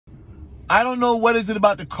I don't know what is it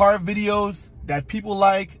about the car videos that people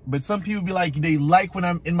like, but some people be like, they like when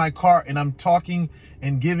I'm in my car and I'm talking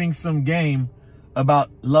and giving some game about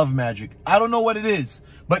love magic. I don't know what it is.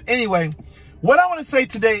 But anyway, what I want to say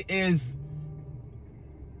today is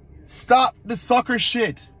stop the sucker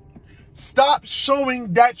shit. Stop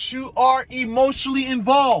showing that you are emotionally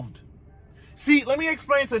involved. See, let me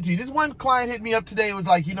explain something to you. This one client hit me up today. It was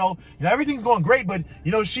like, everything's going great, but,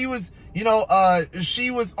 she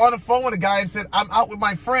was on the phone with a guy and said, I'm out with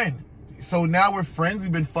my friend. So now we're friends.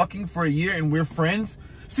 We've been fucking for a year and we're friends.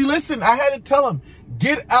 See, listen, I had to tell him,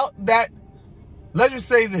 get out that, let's just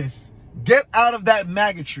say this, get out of that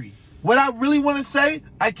maggotry. What I really want to say,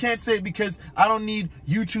 I can't say it because I don't need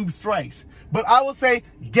YouTube strikes. But I will say,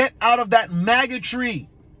 get out of that maggotry.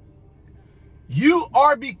 You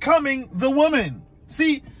are becoming the woman.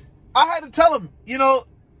 See, I had to tell him,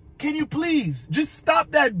 can you please just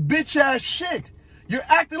stop that bitch ass shit? You're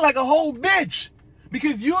acting like a whole bitch.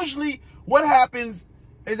 Because usually what happens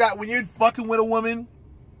is that when you're fucking with a woman,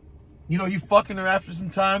 you fucking her after some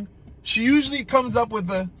time, she usually comes up with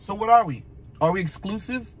so what are we? Are we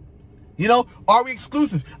exclusive? Are we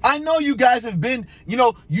exclusive? I know you guys have been,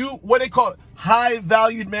 what they call it,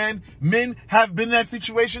 high-valued men have been in that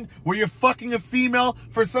situation where you're fucking a female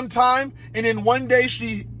for some time, and then one day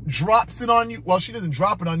she drops it on you. Well, she doesn't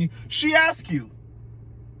drop it on you. She asks you,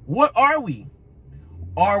 what are we?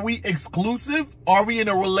 Are we exclusive? Are we in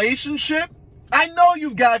a relationship? I know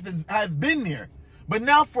you guys have been there. But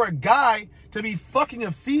now for a guy to be fucking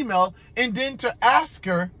a female and then to ask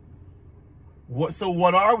her,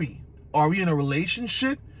 what are we? Are we in a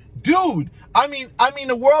relationship? Dude, I mean,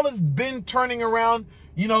 the world has been turning around,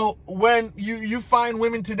 when you find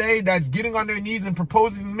women today that's getting on their knees and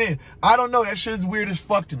proposing to men. I don't know. That shit is weird as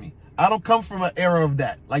fuck to me. I don't come from an era of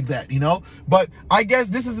that, like that, But I guess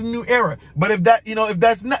this is a new era. But if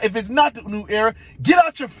it's not the new era, get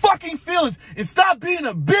out your fucking feelings and stop being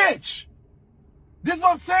a bitch. This is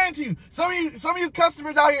what I'm saying to you. Some of you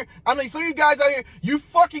customers out here, some of you guys out here, you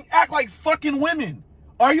fucking act like fucking women.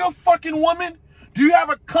 Are you a fucking woman? Do you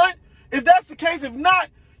have a cunt? If that's the case, if not,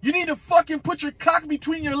 you need to fucking put your cock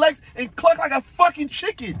between your legs and cluck like a fucking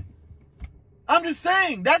chicken. I'm just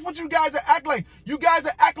saying, that's what you guys are acting like. You guys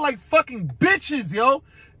are acting like fucking bitches, yo.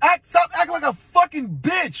 Stop acting like a fucking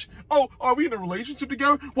bitch. Oh, are we in a relationship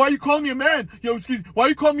together? Why are you calling me a man? Excuse me. Why are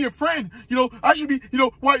you calling me a friend? I should be,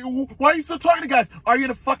 why are you still talking to guys? Are you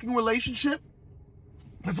in a fucking relationship?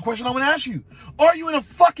 That's the question I want to ask you. Are you in a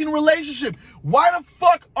fucking relationship? Why the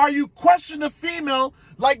fuck are you questioning a female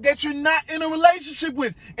like that you're not in a relationship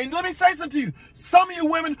with? And let me say something to you. Some of you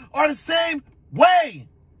women are the same way.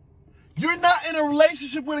 You're not in a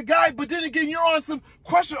relationship with a guy, but then again, you're on some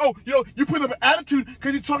question. Oh, you put up an attitude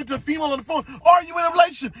because you're talking to a female on the phone. Are you in a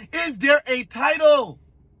relationship? Is there a title?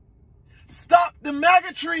 Stop the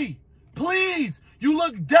maggotry. Please. You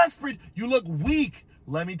look desperate. You look weak.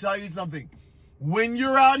 Let me tell you something. When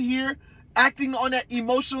you're out here acting on that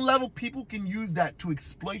emotional level, people can use that to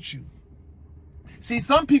exploit you. See,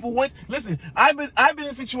 some people listen, I've been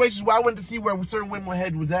in situations where I went to see where certain women's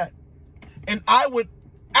head was at. And I would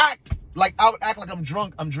act like I'm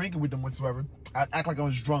drunk. I'm drinking with them whatsoever. I'd act like I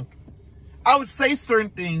was drunk. I would say certain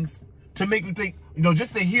things to make them think,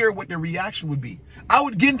 just to hear what their reaction would be. I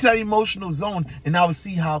would get into that emotional zone and I would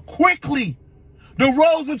see how quickly the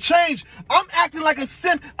roles would change. I'm acting like a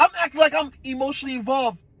simp. I'm acting like I'm emotionally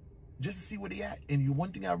involved just to see where they at. And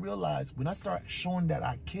one thing I realized when I started showing that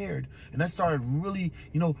I cared and I started really,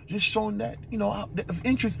 just showing that, of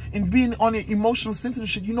interest in being on the emotional sensitive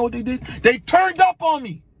shit, you know what they did? They turned up on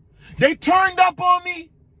me. They turned up on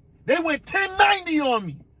me. They went 1090 on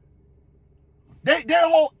me. Their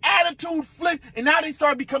whole attitude flipped and now they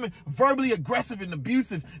started becoming verbally aggressive and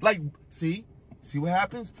abusive. Like, see what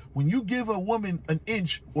happens? When you give a woman an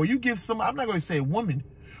inch, or you give somebody, I'm not going to say a woman,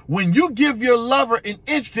 when you give your lover an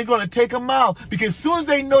inch, they're going to take a mile. Because as soon as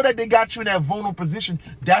they know that they got you in that vulnerable position,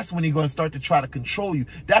 that's when they're going to start to try to control you.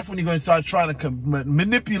 That's when they're going to start trying to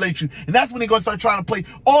manipulate you. And that's when they're going to start trying to play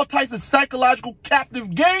all types of psychological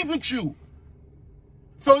captive games with you.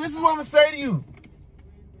 So this is what I'm going to say to you.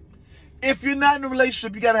 If you're not in a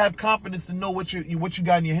relationship, you gotta have confidence to know what you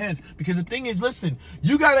got in your hands. Because the thing is, listen,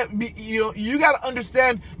 you gotta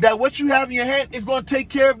understand that what you have in your hand is gonna take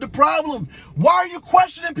care of the problem. Why are you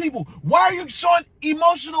questioning people? Why are you showing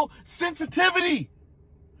emotional sensitivity?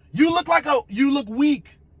 You look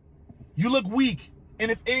weak. You look weak.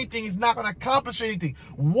 And if anything, it's not gonna accomplish anything.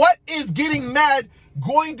 What is getting mad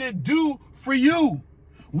going to do for you?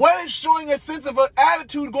 What is showing a sense of an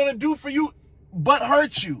attitude going to do for you but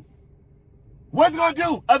hurt you? What's it going to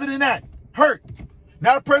do other than that? Hurt.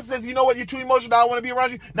 Now the person says, you know what, you're too emotional, I don't want to be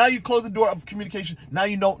around you. Now you close the door of communication. Now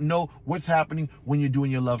you don't know what's happening when you're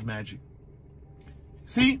doing your love magic.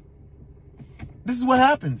 See? This is what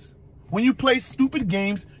happens. When you play stupid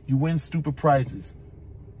games, you win stupid prizes.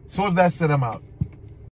 So with that said, I'm out.